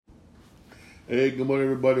Hey, good morning,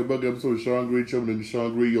 everybody. Welcome to episode of Sean Green, Trouble Nigga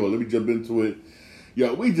Sean Green. Yo, let me jump into it.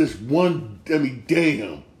 Yo, we just won. I mean,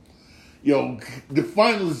 damn. Yo, the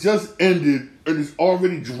finals just ended, and there's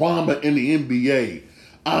already drama in the NBA.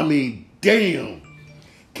 I mean, damn.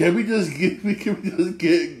 Can we just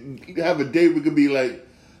have a day we could be like,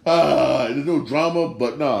 there's no drama,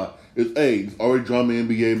 but nah, it's already drama in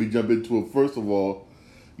the NBA. Let me jump into it. First of all,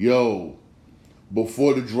 yo,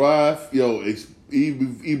 before the draft,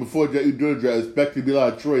 even before during the draft, expect to be a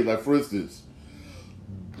lot of trades. Like, for instance,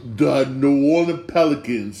 the New Orleans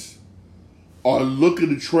Pelicans are looking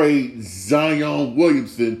to trade Zion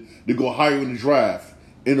Williamson to go higher in the draft.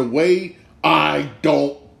 In a way, I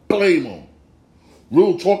don't blame them.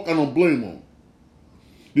 Real talk, I don't blame him.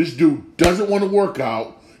 This dude doesn't want to work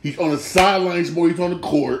out. He's on the sidelines more. He's on the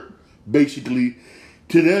court, basically.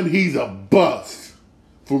 To them, he's a bust.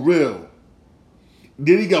 For real.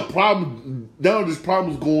 Then he got problems. Now there's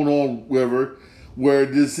problems going on where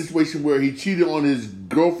there's a situation where he cheated on his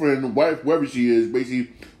girlfriend, wife, whoever she is,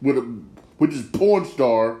 basically with his porn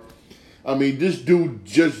star. I mean, this dude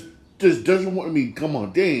just doesn't want. I mean, come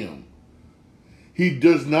on, damn. He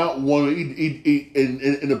does not want to eat,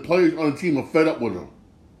 and the players on the team are fed up with him.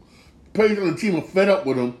 Players on the team are fed up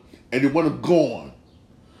with him, and they want him gone.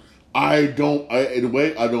 In a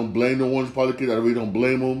way, I don't blame the Orange Pelicans. I really don't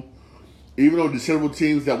blame them. Even though there's several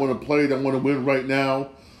teams that want to play, that want to win right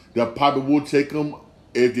now, that probably will take them.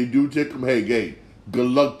 If they do take them, hey, good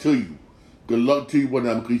luck to you. Good luck to you when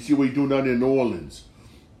because you see what he's doing down there in New Orleans.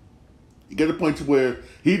 You get to the point to where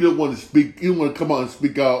he didn't want to speak. He didn't want to come out and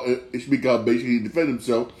speak out, basically defend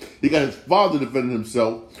himself. He got his father defending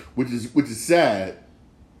himself, which is sad.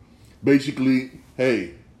 Basically,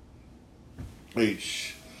 I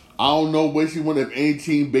don't know basically when if any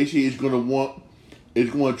team basically is going to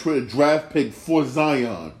trade a draft pick for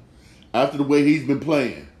Zion after the way he's been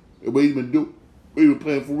playing, the way he's been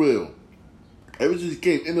playing for real. Ever since he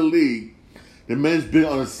came in the league, the man's been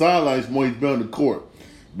on the sidelines more. He's been on the court.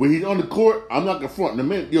 When he's on the court, I'm not gonna front. The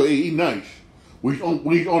man, he's nice. When he's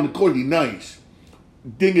on the court, he's nice.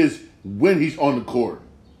 Thing is, when he's on the court,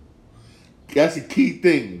 that's the key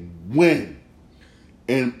thing. When,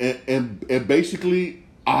 and basically,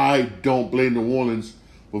 I don't blame New Orleans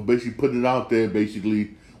for basically putting it out there.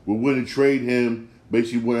 Basically, we're willing to trade him.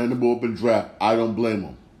 Basically, when I number open draft, I don't blame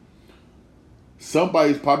him.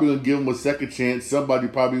 Somebody's probably gonna give him a second chance. Somebody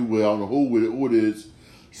probably will. I don't know who it is.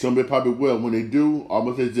 Somebody probably will. When they do, I'm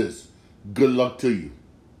going to say this. Good luck to you.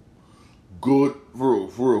 For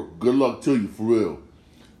real. Good luck to you, for real.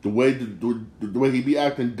 The way he be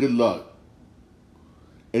acting, good luck.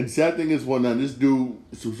 And the sad thing is, this dude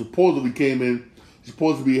supposedly came in,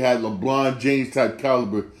 supposedly had LeBron James type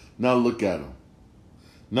caliber. Now look at him.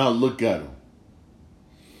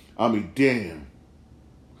 I mean, damn.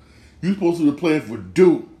 You supposed to be playing for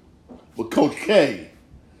Duke with Coach K.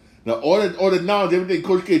 Now, all the knowledge, everything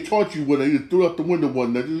Coach K taught you when he threw out the window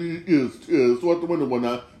one night, threw out the window one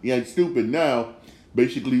night, he ain't stupid now.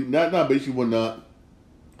 Basically, not basically when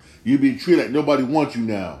you being treated like nobody wants you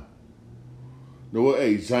now. No,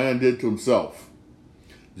 Zion did it to himself.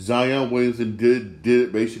 Zion Williamson did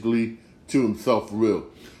it basically to himself for real.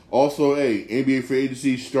 Also, NBA free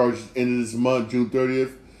agency starts end of this month, June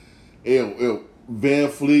 30th. Van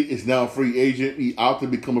Fleet is now a free agent. He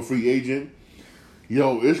opted to become a free agent.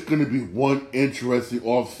 Yo, it's going to be one interesting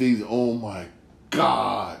offseason. Oh, my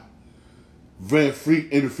God. Van Fleet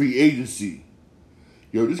in the free agency.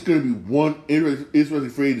 Yo, this is going to be one interesting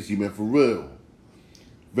free agency, man, for real.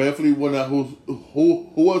 Van Fleet went out, who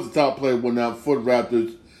was the top player, went out for the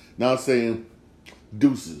Raptors, now saying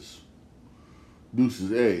deuces.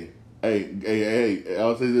 Hey,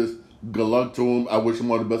 I'll say this. Good luck to him. I wish him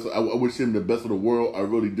all the best. I wish him the best of the world. I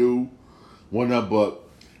really do. Why not? But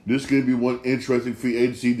this is going to be one interesting free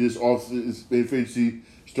agency. This free agency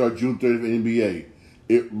start June 30th in NBA.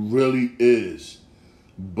 It really is.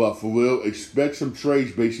 But for real, expect some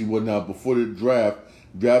trades basically whatnot before the draft.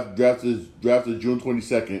 Draft is June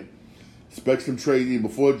 22nd. Expect some trades either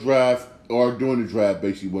before the draft or during the draft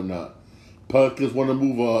basically whatnot. Pelicans want to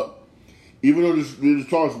move up. Even though there's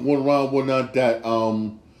talks going around whatnot that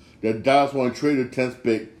Dallas want to trade the 10th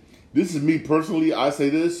pick. This is me personally. I say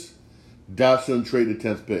this. Dallas shouldn't trade the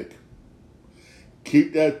 10th pick.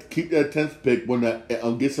 Keep that 10th pick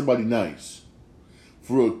get somebody nice.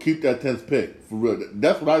 For real, keep that 10th pick. For real.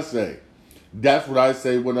 That's what I say. That's what I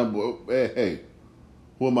say when I'm hey,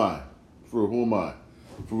 who am I? For real, who am I?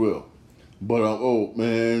 For real. But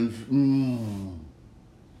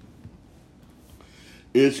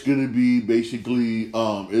it's gonna be basically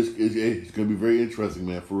it's gonna be very interesting,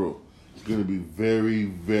 man, for real. It's gonna be very,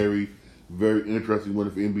 very, Very interesting one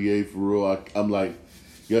for NBA for real. I'm like,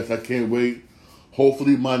 yes, I can't wait.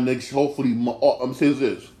 Hopefully I'm saying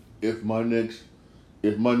this. If my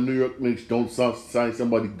New York Knicks don't sign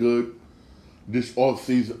somebody good this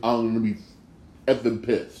offseason, I'm gonna be effing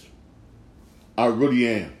pissed. I really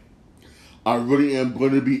am. I really am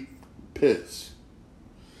gonna be pissed.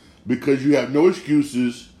 Because you have no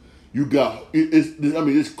excuses. You got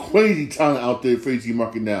it's crazy talent out there in the free agent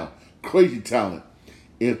market now. Crazy talent.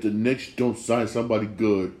 If the Knicks don't sign somebody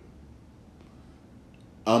good,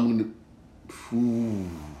 I'm gonna.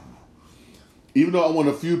 Even though I want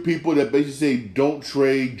a few people that basically say don't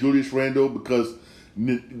trade Julius Randle because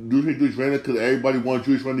everybody wants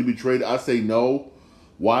Julius Randle to be traded, I say no.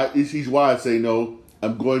 Why? He's why I say no.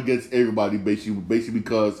 I'm going against everybody basically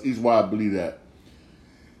because he's why I believe that.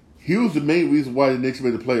 He was the main reason why the Knicks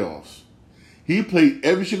made the playoffs. He played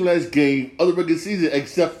every single last game of the regular season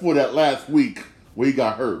except for that last week where he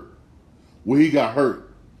got hurt.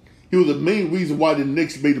 He was the main reason why the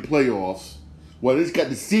Knicks made the playoffs. Well, they just got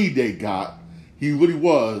the seed they got. He really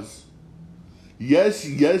was. Yes,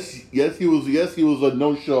 he was a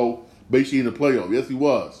no-show basically in the playoffs. Yes, he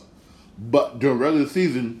was. But during regular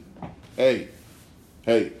season, hey,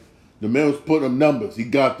 the man was putting up numbers. He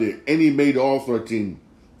got there. And he made the All-Star team.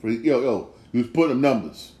 He was putting up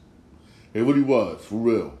numbers. Hey, what he was, for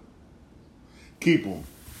real. Keep him.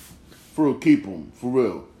 For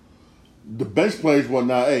real. The bench players were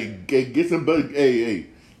not, get some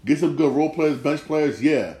good role players, bench players,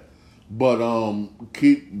 yeah. But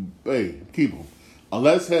keep them.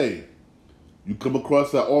 Unless, you come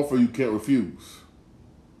across that offer you can't refuse.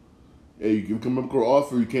 You come across an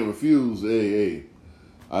offer you can't refuse.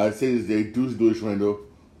 I say this, Deuce Randle,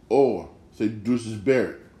 or say Deuce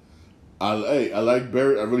Barrett. I like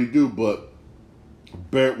Barrett, I really do, but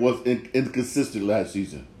Barrett was inconsistent last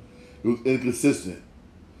season. It was inconsistent.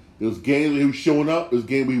 It was games he was showing up, it was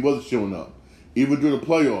games he wasn't showing up. Even during the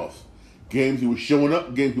playoffs, games he was showing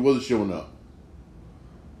up, games he wasn't showing up.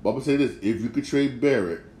 But I'm going to say this, if you could trade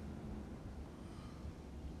Barrett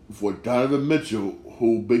for Donovan Mitchell,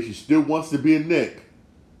 who basically still wants to be a Knick,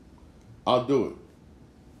 I'll do it.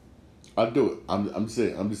 I'm just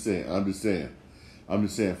saying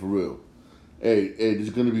for real. There's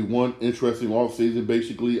going to be one interesting offseason,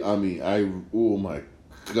 basically. Oh my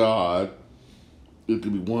God. It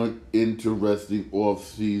could be one interesting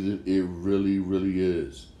offseason. It really, really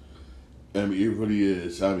is. It really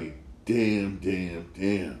is. Damn.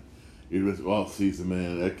 It was offseason,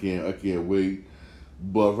 man. I can't wait.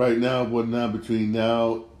 But right now, between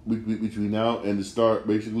now and the start,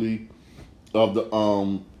 basically, of the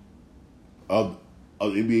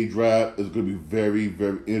NBA draft is going to be very,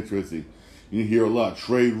 very interesting. You hear a lot of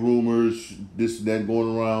trade rumors, this and that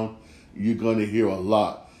going around. You're going to hear a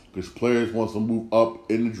lot because players want to move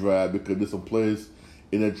up in the draft because there's some players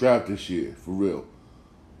in the draft this year, for real.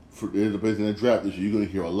 There's a players in the draft this year. You're going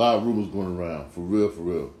to hear a lot of rumors going around, for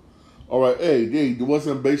real. All right, there was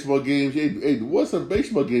some baseball games. There was some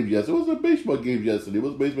baseball games yesterday. I'm a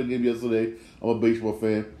baseball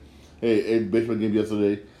fan. Baseball game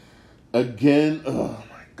yesterday. Again, oh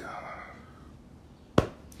my God.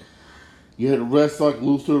 You had the Red Sox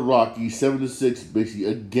lose to the Rockies, 7-6, basically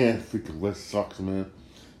again. Freaking Red Sox, man.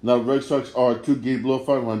 Now the Red Sox are 2 games below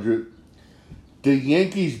 500. The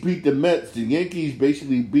Yankees beat the Mets. The Yankees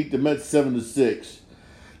basically beat the Mets 7-6.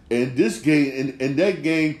 And this game, in that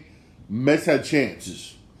game, Mets had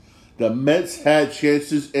chances. The Mets had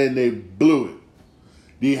chances and they blew it.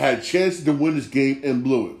 They had chances to win this game and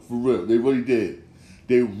blew it. For real. They really did.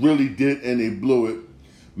 They really did, and they blew it.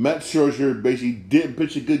 Matt Scherzer basically didn't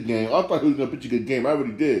pitch a good game. I thought he was going to pitch a good game. I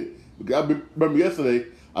really did. Because I remember yesterday,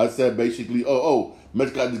 I said basically,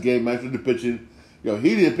 Mets got this game, Matt Scherzer pitching.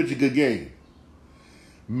 He didn't pitch a good game.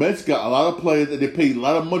 Mets got a lot of players that they paid a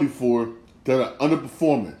lot of money for that are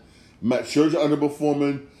underperforming. Matt Scherzer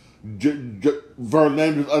underperforming.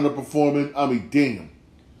 Verlander's underperforming. Damn.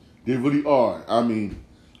 They really are. I'm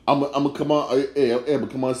gonna come on. I'm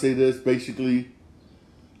come on and say this. Basically,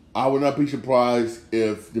 I would not be surprised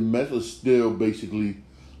if the Mets are still basically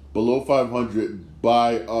below 500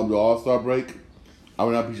 by the All-Star break. I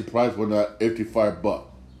would not be surprised if they fire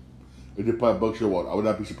Buck. If they fire Buck Showalter, I would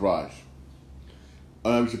not be surprised. I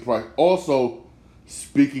would not be surprised. Also,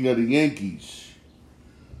 speaking of the Yankees,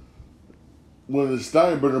 one of the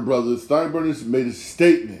Steinbrenner made a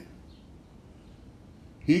statement.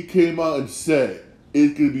 He came out and said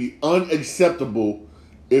it's going to be unacceptable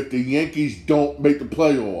if the Yankees don't make the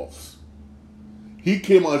playoffs. He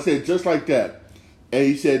came out and said just like that. And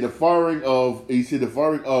he said the firing of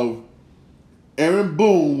Aaron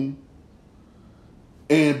Boone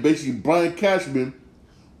and basically Brian Cashman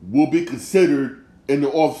will be considered in the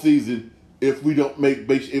off season if we don't make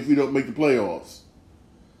the playoffs.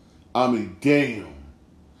 I mean, damn.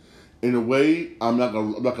 In a way, I'm not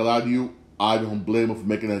gonna lie to you. I don't blame him for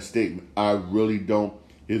making that statement. I really don't.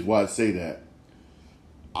 Here's why I say that.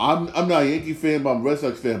 I'm not a Yankee fan, but I'm a Red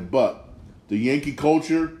Sox fan. But the Yankee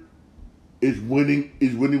culture is winning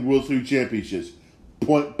World Series championships.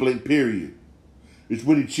 Point blank. Period. It's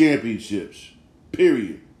winning championships.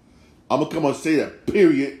 Period. I'm gonna come on and say that.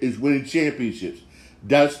 Period is winning championships.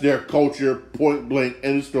 That's their culture. Point blank.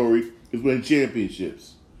 End of story. Is winning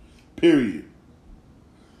championships. Period.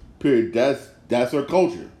 Period. That's our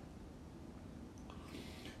culture.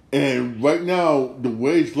 And right now, the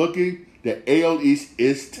way it's looking, the AL East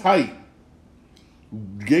is tight.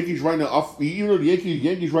 Yankees right now, even though the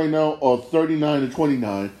Yankees right now are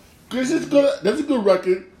 39-29, because it's good. That's a good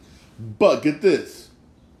record. But get this,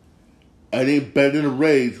 it ain't better than the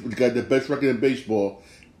Rays, which got the best record in baseball.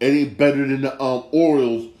 It ain't better than the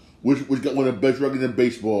Orioles, which got one of the best records in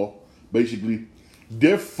baseball. Basically,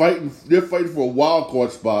 they're fighting for a wild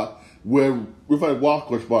card spot. Where we're fighting a wild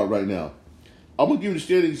card spot right now. I'm gonna give you the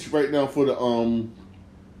standings right now for the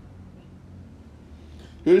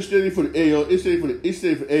Here's the standing for the AL. It's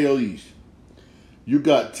standing for AL East. You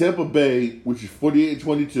got Tampa Bay, which is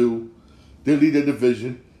 48-22. They lead their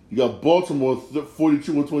division. You got Baltimore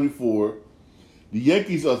 42-24. The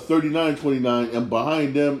Yankees are 39-29, and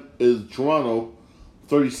behind them is Toronto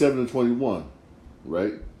 37-21.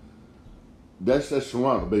 Right? That's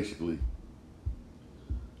Toronto basically.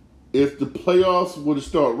 If the playoffs were to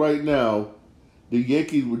start right now, the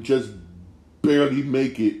Yankees would just barely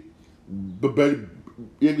make it. But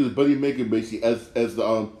Yankees would barely make it basically as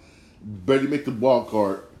the barely make the wild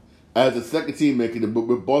card as the second team making it, but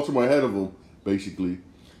with Baltimore ahead of them basically.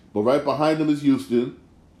 But right behind them is Houston,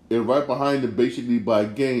 and right behind them basically by a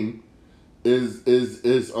game is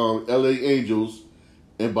LA Angels,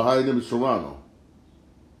 and behind them is Toronto.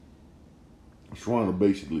 Toronto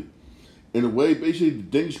basically. In a way, basically,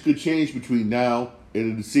 things could change between now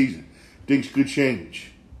and the season. Things could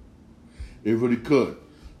change. It really could.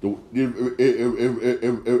 It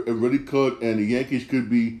really could, and the Yankees could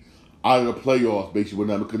be out of the playoffs, basically,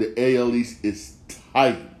 now because the AL East is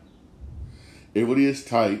tight. It really is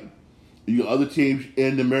tight. You got other teams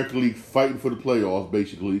in the American League fighting for the playoffs,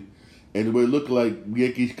 basically. And the way it look like if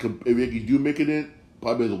Yankees do make it in,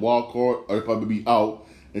 probably as a wild card, or they'll probably be out.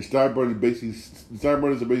 And Steinbrenner is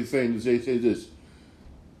basically saying this: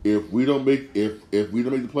 if we don't make the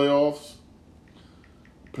playoffs,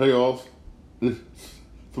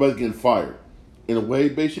 somebody's getting fired. In a way,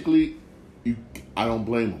 basically, I don't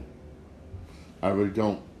blame them. I really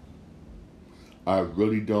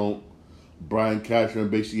don't. Brian Cashman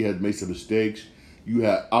basically had made some mistakes. You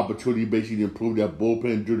had opportunity basically to improve that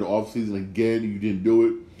bullpen during the offseason again. You didn't do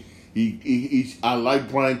it. I like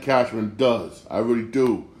Brian Cashman. Does I really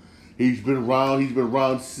do? He's been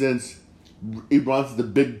around since the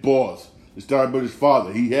big boss. It started with his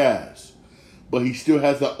father. He has, but he still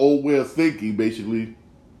has that old way of thinking. Basically,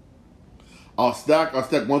 I'll stack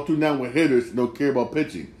 1 through 9 with hitters and don't care about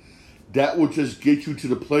pitching. That will just get you to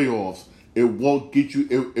the playoffs. It won't get you.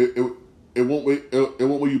 It won't win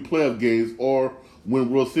you playoff games or win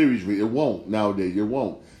World Series. It won't nowadays. It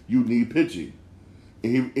won't. You need pitching.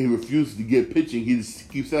 And he refuses to get pitching. He just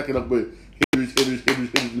keeps stacking up with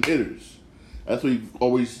hitters. That's what he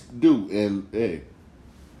always do. And hey,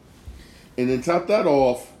 and then top that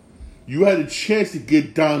off, you had a chance to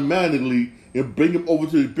get Don Mattingly and bring him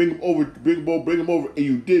over, and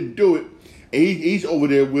you didn't do it. And he's over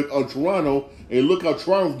there with Toronto, and look how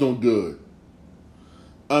Toronto's doing good.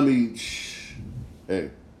 I mean, hey,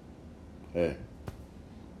 that's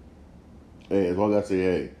all I gotta say.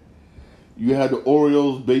 Hey. You had the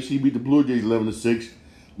Orioles basically beat the Blue Jays 11-6.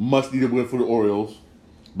 Must need a win for the Orioles,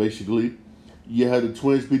 basically. You had the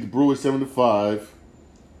Twins beat the Brewers 7-5.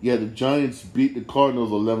 You had the Giants beat the Cardinals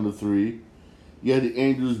 11-3. You had the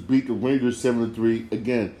Angels beat the Rangers 7-3.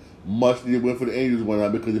 Again, must need a win for the Angels right now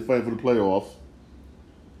because they're fighting for the playoffs.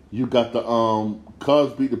 You got the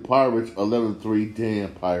Cubs beat the Pirates 11-3.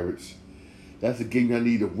 Damn, Pirates. That's a game I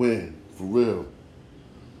need to win, for real.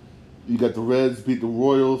 You got the Reds beat the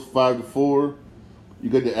Royals 5-4. You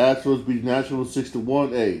got the Astros beat the Nationals 6-1.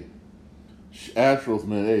 Hey, Astros,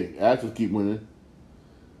 man. Hey, Astros keep winning.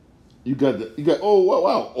 You got oh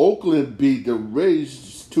wow, Oakland beat the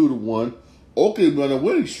Rays 2-1. Oakland on a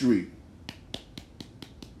winning streak.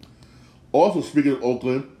 Also, speaking of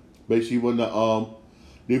Oakland, basically when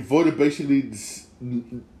they voted basically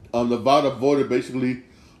Nevada voted basically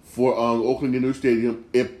for Oakland New Stadium.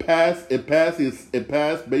 It passed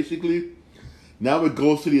basically. Now it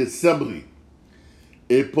goes to the assembly.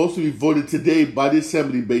 It's supposed to be voted today by the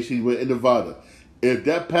Assembly, basically, in Nevada. If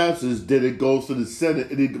that passes, then it goes to the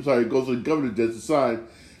Senate. It goes to the governor just to sign,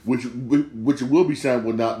 which will be signed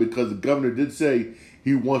or not, because the governor did say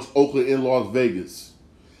he wants Oakland in Las Vegas,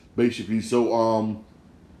 basically. So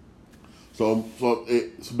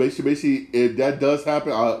basically, if that does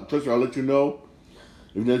happen, I'll let you know.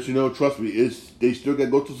 If let you know, trust me, they still got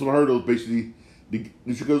to go through some hurdles, basically. They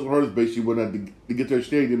should go through some hurdles, basically, to get their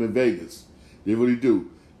stadium in Vegas. They really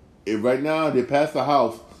do. If right now they pass the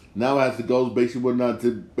House, now it has to go basically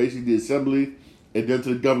to basically the Assembly and then to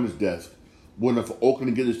the governor's desk. For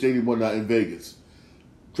Oakland to get the stadium in Vegas.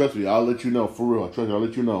 Trust me, I'll let you know for real. Trust me, I'll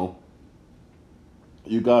let you know.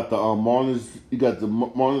 You got the Marlins. You got the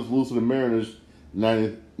Marlins losing the Mariners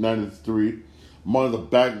 93. Marlins are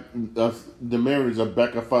back. The Mariners are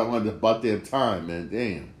back at 500 about damn time, man.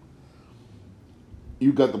 Damn.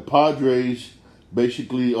 You got the Padres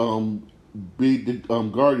basically beat the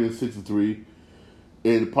Guardians 6-3,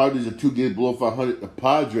 and the Padres are 2 games below 500. The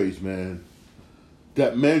Padres, man,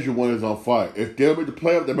 that manager one is on fire. If they're able to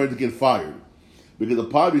play up, that manager get fired because the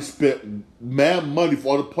Padres spent mad money for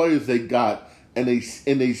all the players they got, and they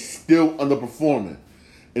still underperforming.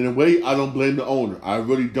 In a way, I don't blame the owner. I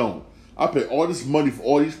really don't. I pay all this money for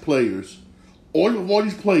all these players, and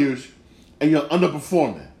you're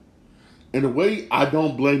underperforming. In a way, I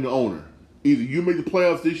don't blame the owner. Either you make the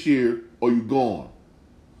playoffs this year or you're gone.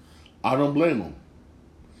 I don't blame him.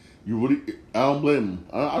 I don't blame him.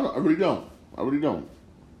 I really don't. I really don't.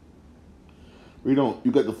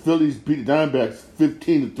 You got the Phillies beat the Diamondbacks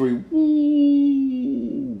 15-3.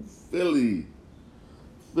 Woo! Philly.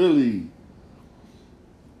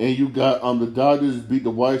 And you got the Dodgers beat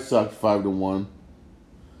the White Sox 5-1.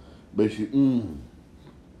 Basically,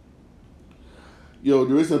 Yo,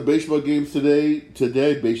 there is some baseball games today.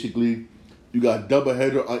 Today, basically, you got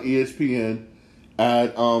doubleheader on ESPN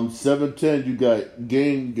at 7:10. You got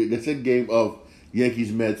the second game of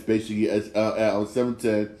Yankees Mets basically at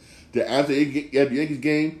 7:10. Then after the Yankees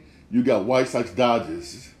game, you got White Sox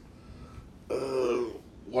Dodgers.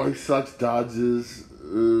 White Sox Dodgers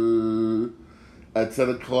at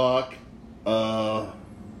 10:00.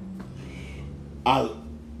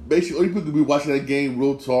 Basically, only people who be watching that game,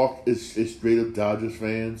 real talk, is straight up Dodgers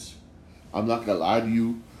fans. I'm not gonna lie to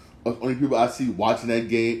you. The only people I see watching that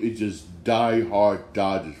game is just die-hard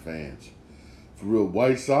Dodgers fans. For real,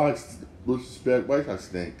 White Sox, disrespect, White Sox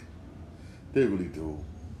stink. They really do.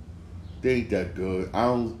 They ain't that good.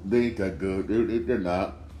 They ain't that good. They're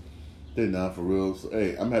not. They're not for real. So,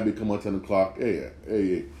 hey, I'm happy to come on 10:00.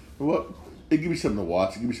 Hey. What? Hey, give me something to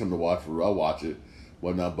watch. For real. I'll watch it.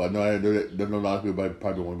 Whatnot, but no, I know a lot of people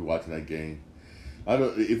probably won't be watching that game. I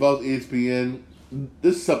know if I was ESPN,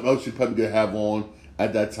 this is something else you probably gonna have on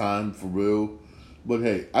at that time for real. But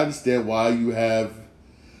hey, I understand why you have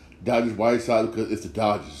Dodgers White Sox because it's the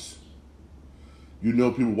Dodgers. You know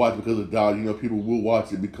people watch it because of the Dodgers. You know people will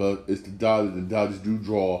watch it because it's the Dodgers, and Dodgers do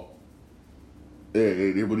draw.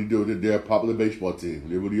 They really do. They're a popular baseball team.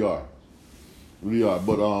 They really are.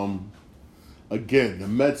 But again, the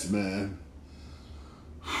Mets, man.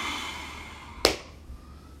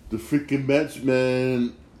 The freaking Mets,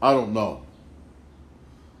 man, I don't know.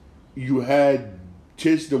 You had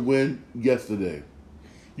chance to win yesterday.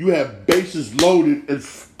 You had bases loaded and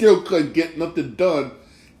still couldn't get nothing done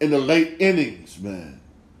in the late innings, man.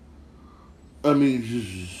 I mean,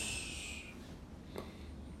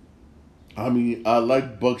 I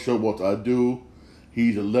like Buck Showalter. I do.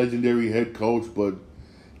 He's a legendary head coach, but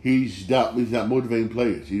he's not motivating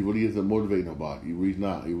players. He really isn't motivating nobody. He really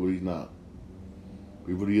not.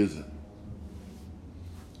 He really isn't.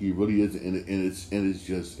 And it's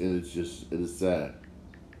sad.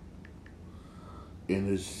 And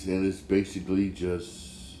it's basically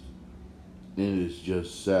just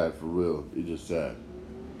sad for real. It's just sad.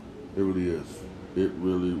 It really is. It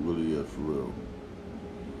really is for real.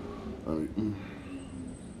 I mean,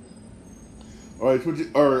 all right,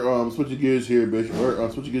 switching gears here,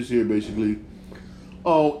 basically.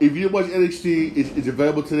 Oh, if you watch NXT, it's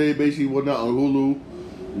available today, basically, whatnot on Hulu.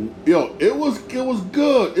 Yo, it was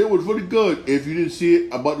good. It was really good. If you didn't see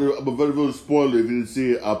it, I'm a very spoiler. If you didn't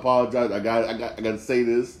see it, I apologize. I got to say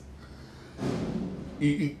this.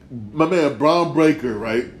 My man Braun Breaker,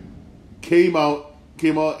 right, came out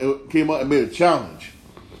and made a challenge.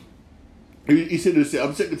 He said this.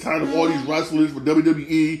 I'm sick and tired of all these wrestlers for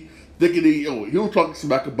WWE thinking he was talking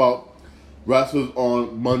smack about wrestlers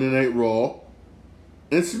on Monday Night Raw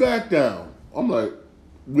and SmackDown. I'm like,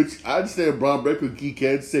 which I understand Braun Breaker, he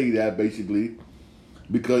can't say that basically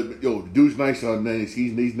because the dude's nice on names.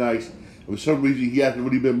 He's nice. And for some reason he hasn't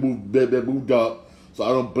really been moved up. So I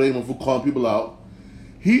don't blame him for calling people out.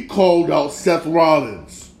 He called out Seth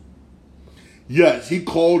Rollins. Yes, he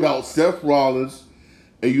called out Seth Rollins.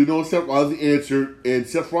 And you know Seth Rollins answered. And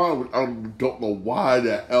Seth Rollins, I don't know why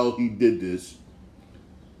the hell he did this.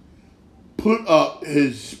 Put up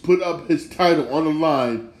his title on the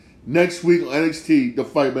line next week on NXT to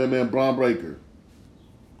fight my man Bron Breakker.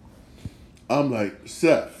 I'm like,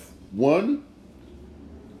 Seth,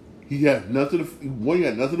 he had nothing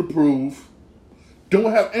to prove.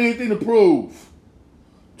 Don't have anything to prove.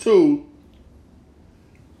 2,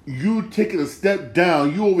 you taking a step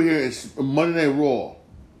down. You over here at Monday Night Raw.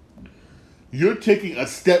 You're taking a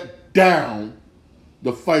step down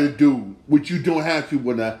to fight a dude, which you don't have to you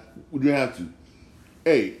don't have to.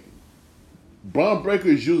 Hey, Bron Breakker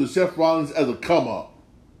is using Seth Rollins as a come up.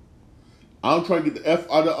 I'm trying to get the F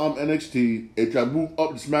out of NXT and try to move up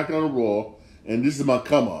to SmackDown and Raw, and this is my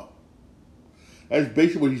come up. That's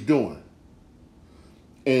basically what he's doing.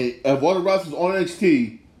 And of all the wrestlers on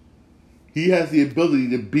NXT, he has the ability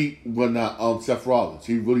to beat Seth Rollins.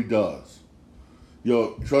 He really does.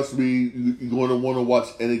 Yo, trust me, you're going to want to watch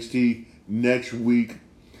NXT next week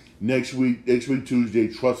Tuesday.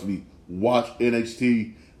 Trust me, watch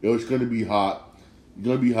NXT. Yo, it's going to be hot. It's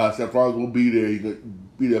going to be hot. Seth Rollins will be there. He's going to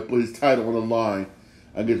be there, put his title on the line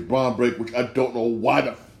against Bron Breakker, which I don't know why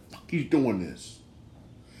the fuck he's doing this.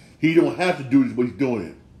 He don't have to do this, but he's doing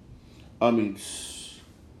it. I mean,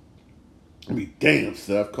 damn,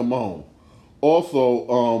 Seth, come on.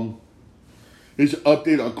 Also, here's an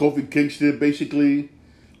update on Kofi Kingston. Basically,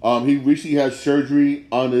 he recently had surgery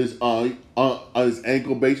on his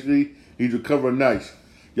ankle. Basically, he's recovering nice.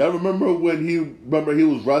 Y'all remember when he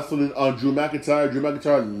was wrestling on Drew McIntyre? Drew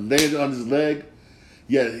McIntyre landed on his leg.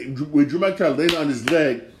 Yeah, when Drew McIntyre landed on his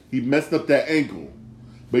leg, he messed up that ankle.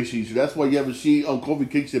 Basically, so that's why you haven't seen Kofi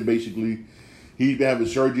Kingston. Basically, he's been having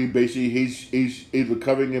surgery. Basically, he's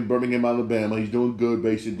recovering in Birmingham, Alabama. He's doing good.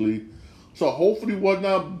 Basically, so hopefully,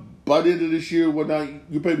 whatnot by the end of this year, whatnot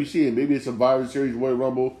you probably see him. Maybe it's a Survivor Series, Royal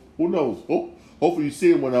Rumble. Who knows? Hopefully, you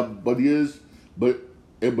see him whatnot. But he is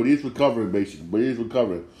recovering. Basically, but he is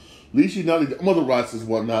recovering. At least he's not the other wrestlers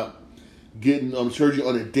whatnot getting surgery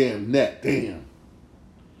on their damn neck. Damn.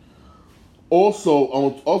 Also,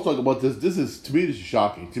 I'll talk about this. This is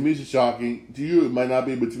shocking. To me, this is shocking. To you, it might not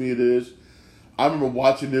be, but to me, it is. I remember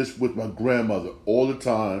watching this with my grandmother all the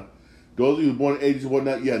time. Those of you who were born in the 80s and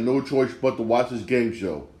whatnot, you had no choice but to watch this game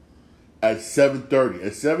show at 7:30.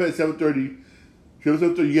 At 7:30,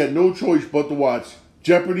 you had no choice but to watch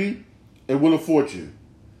Jeopardy and Wheel of Fortune.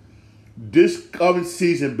 This coming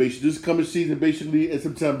season, basically in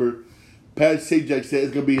September, Pat Sajak said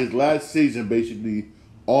it's going to be his last season, basically,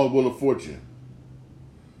 on Wheel of Fortune.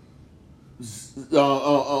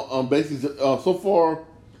 Basically, so far,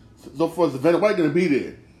 is Vanna White going to be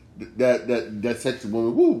there? That sexy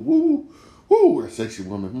woman, woo, that sexy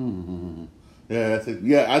woman.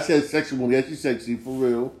 Yeah, I said sexy woman. Yeah, she's sexy for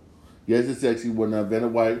real. Yeah, she's sexy. When Vanna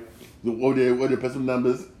White, over there, press some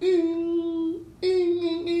numbers.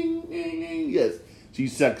 Yes,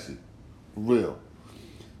 she's sexy, for real.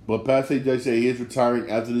 But Pat Sajak said he is retiring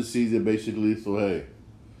after the season, basically. So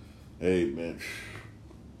hey, man.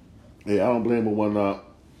 Hey, I don't blame him one not.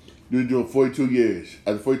 You're doing 42 years.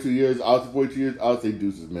 After 42 years, I'll say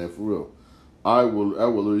deuces, man, for real. I will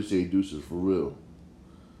literally say deuces, for real.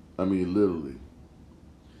 I mean, literally.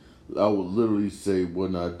 I will literally say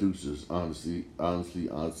what not deuces, honestly.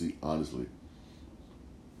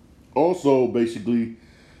 Also, basically,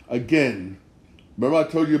 again, remember I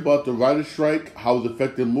told you about the writer's strike, how it's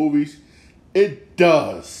affecting movies? It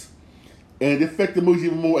does. And it affects the movies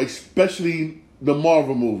even more, especially the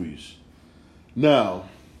Marvel movies. Now,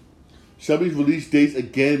 some of these release dates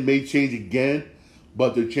again may change again,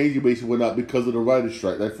 but they're changing basically not because of the writer's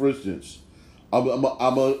strike. Like for instance, I'm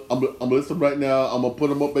list them right now. I'm gonna put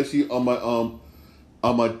them up basically on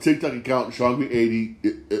my TikTok account, SeanGreen80.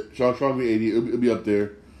 SeanGreen80. It'll be up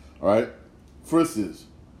there. All right. For instance,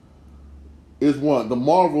 is one the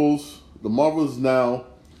Marvels now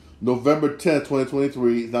November 10th,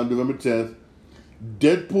 2023. It's now November 10th.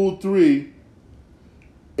 Deadpool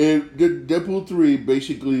 3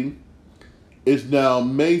 basically is now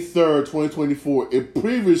May 3rd, 2024. It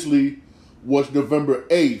previously was November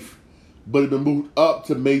 8th, but it been moved up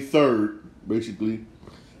to May 3rd, basically.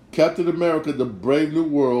 Captain America, The Brave New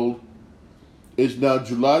World is now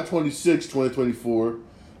July 26th, 2024.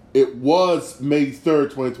 It was May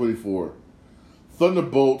 3rd, 2024.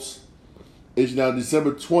 Thunderbolts is now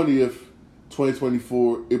December 20th,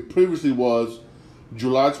 2024. It previously was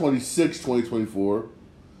July 26th, 2024.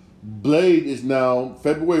 Blade is now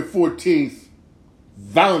February 14th,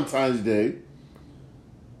 Valentine's Day.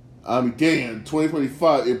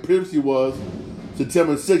 2025. It previously was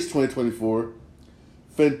September 6, 2024.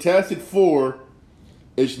 Fantastic Four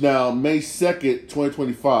is now May 2nd,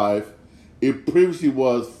 2025. It previously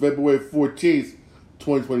was February 14th,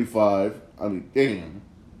 2025. I mean, damn.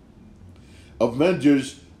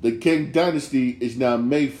 Avengers, The King Dynasty is now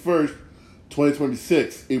May 1st,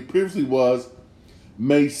 2026. It previously was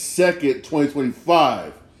May 2nd,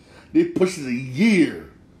 2025. They pushed it a year.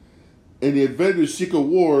 And the Avengers Secret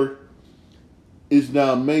War is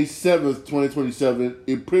now May 7th, 2027.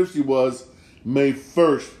 It previously was May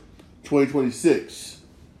 1st, 2026.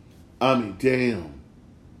 I mean, damn.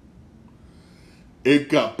 It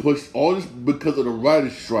got pushed all this because of the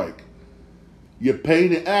writer's strike. You're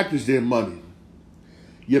paying the actors their money.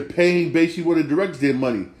 You're paying basically what the directors their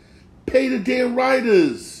money. Pay the damn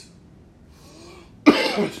writers.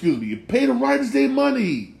 Excuse me. You pay the writers their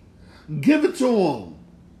money. Give it to them.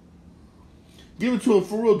 Give it to them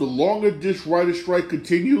for real. The longer this writer's strike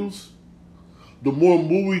continues, the more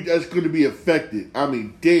movies that's going to be affected. I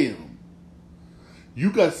mean, damn.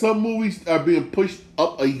 You got some movies that are being pushed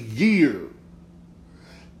up a year.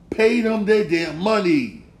 Pay them their damn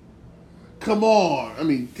money. Come on. I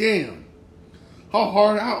mean, damn. How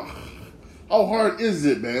hard is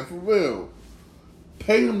it, man? For real.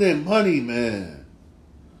 Pay them their money, man.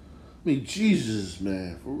 I mean, Jesus,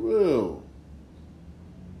 man. For real.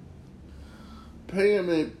 Pay them,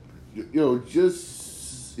 man.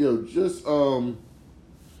 Just give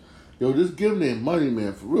them their money,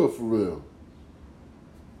 man. For real, for real.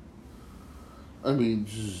 I mean,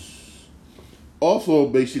 also,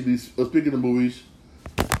 basically, speaking of movies,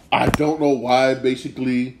 I don't know why,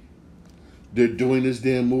 basically, they're doing this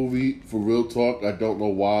damn movie. For real talk, I don't know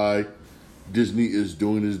why Disney is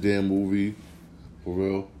doing this damn movie. For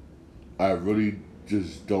real. I really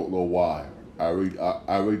just don't know why. I really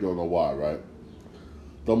don't know why, right?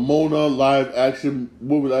 The Mona live action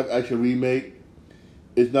remake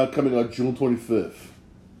is now coming on June 25th.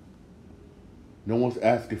 No one's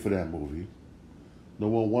asking for that movie. No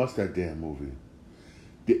one wants that damn movie.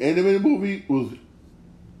 The animated movie was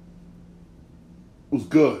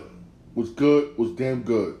good. Was damn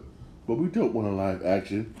good. But we don't want a live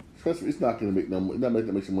action. Trust me, it's not gonna make no money. Not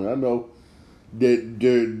making some money. I know that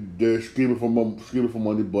they're screaming for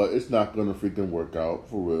money, but it's not gonna freaking work out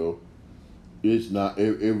for real. It's not.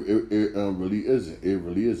 It really isn't. It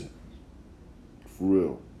really isn't. For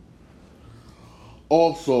real.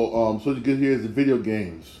 Also, so you get here is the video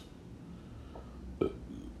games.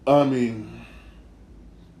 I mean,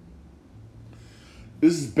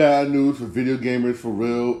 this is bad news for video gamers, for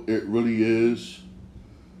real. It really is.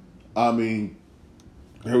 I mean,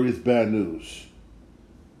 here is bad news.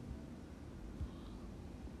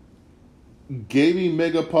 Gaming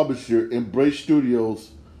mega publisher Embrace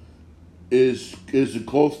Studios is to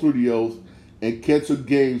close studios and cancel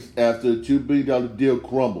games after the $2 billion deal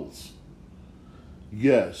crumbles.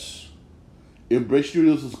 Yes. Embrace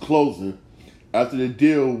Studios is closing after the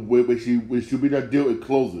deal with $2 billion deal, it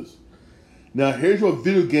closes. Now, here's what what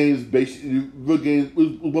made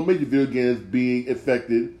the video games being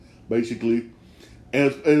affected, basically,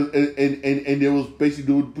 and there was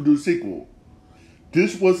basically do a sequel.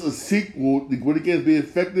 This was a sequel. The video games being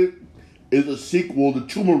affected is a sequel to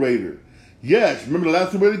Tomb Raider. Yes, remember the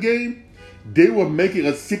last Tomb Raider game? They were making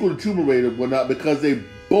a sequel to Tomb Raider, but not because they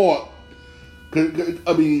bought.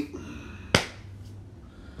 I mean,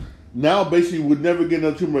 now basically we'll never get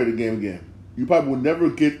another Tomb Raider game again. You probably will never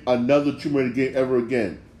get another Tomb Raider game ever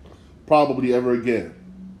again. Probably ever again.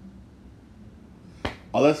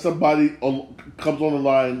 Unless somebody comes on the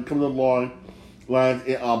line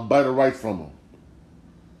and buy the rights from them.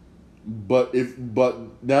 But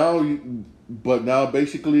now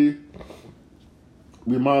basically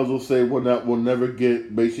we might as well say we'll never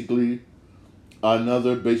get basically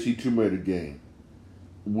another Tomb Raider game,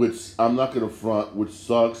 which I'm not gonna front, which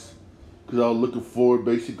sucks because I was looking forward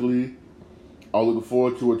to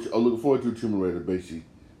a Tomb Raider basically.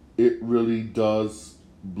 It really does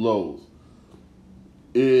blows.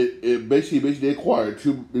 It basically they acquired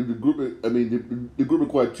the group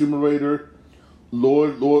acquired Tomb Raider.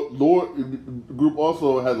 Lord. The group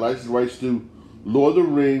also had license rights to Lord of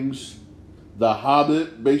the Rings, The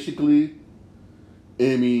Hobbit, basically.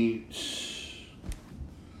 I mean,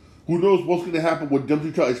 who knows what's going to happen with them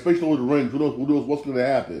two titles, especially Lord of the Rings. Who knows what's going to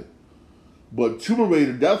happen? But Tomb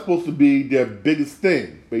Raider, that's supposed to be their biggest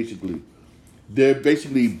thing, basically. Their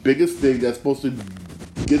basically biggest thing that's supposed to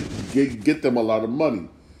get them a lot of money,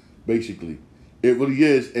 basically. It really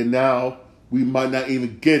is, and now we might not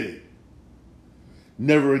even get it.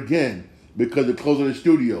 Never again, because they're closing the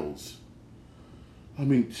studios. I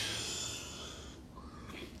mean,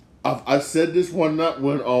 I said this one not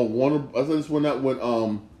when Warner. I said this one not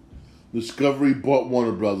when Discovery bought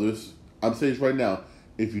Warner Brothers. I'm saying this right now.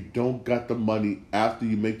 If you don't got the money after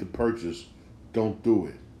you make the purchase, don't do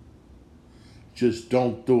it. Just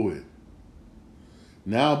don't do it.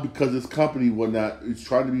 Now, because this company whatnot is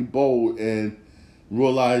trying to be bold and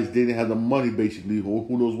realize they didn't have the money, basically,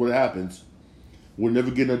 who knows what happens. We'll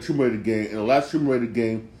never get another Tomb Raider game. And the last Tomb Raider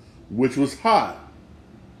game, which was hot,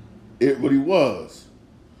 it really was.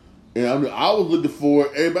 And I mean, I was looking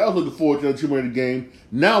forward, everybody was looking forward to the Tomb Raider game.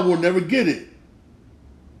 Now we'll never get it.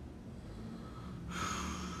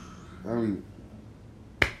 I mean,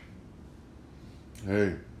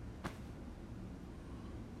 hey,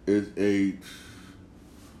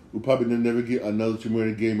 we'll probably never get another Tomb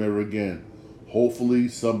Raider game ever again. Hopefully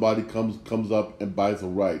somebody comes up and buys the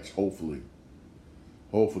rights. Hopefully,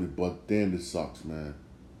 but damn, this sucks, man.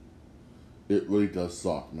 It really does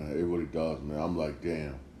suck, man. It really does, man. I'm like,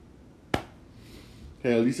 damn.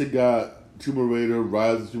 Hey, at least it got Tomb Raider,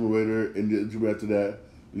 Rise of Tomb Raider, and the Tomb Raider after that.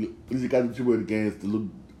 At least it got the Tomb Raider games to look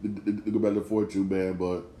better forward to, man.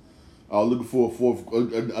 But I was looking for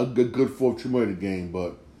a good fourth Tomb Raider game,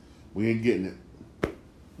 but we ain't getting it.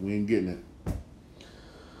 We ain't getting it.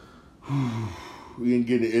 We ain't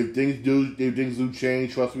getting it. If things do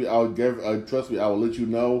change, trust me, I will let you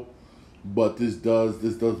know. But this does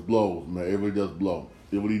blow, man. It really does blow.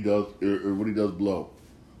 It really does blow.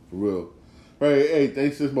 For real. Hey,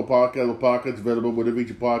 thanks for my podcast. My podcast is available wherever you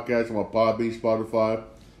get your podcast on my Podbean, Spotify.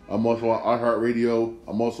 I'm also on iHeartRadio.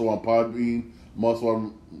 I'm also on Podbean. I'm also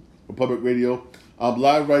on Public Radio. I'm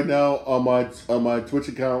live right now on my Twitch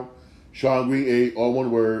account, Sean Green 8, all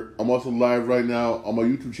one word. I'm also live right now on my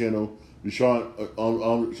YouTube channel, the Sean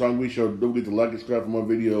Green Show. Don't forget to like and subscribe for more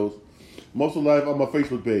videos. I'm also live on my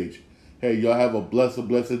Facebook page. Hey, y'all have a blessed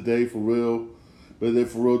day for real.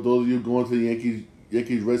 Those of you going to the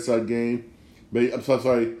Yankees Red Sox game. I'm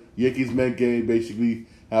sorry, Yankees Met game, basically.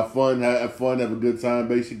 Have fun, have a good time,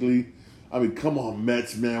 basically. I mean, come on,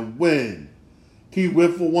 Mets, man, win. Can you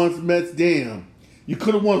win for once, Mets? Damn. You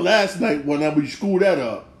could have won last night but you screwed that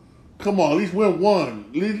up. Come on, at least win one.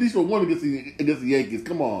 At least win one against the Yankees.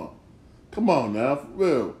 Come on. Come on now, for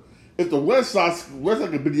real. If the Red Sox can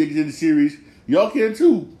beat the Yankees in the series, y'all can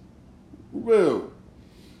too. For real.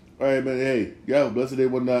 All right, man, hey, y'all have a blessed day,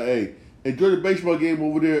 whatnot. Hey, enjoy the baseball game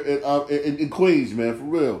over there in Queens, man, for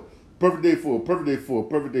real. Perfect day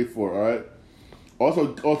for, all right?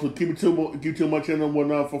 Also keep to my channel and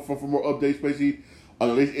whatnot for more updates, especially on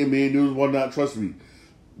the latest NBA news and whatnot. Trust me.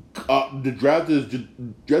 The draft is June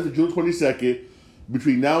 22nd.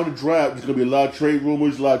 Between now and the draft, there's gonna be a lot of trade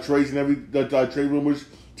rumors, a lot of trades and trade rumors.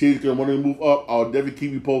 Teams gonna want to move up. I'll definitely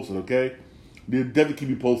keep you posted, okay? Definitely keep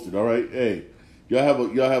you posted, all right? Hey, y'all have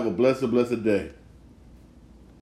a blessed day.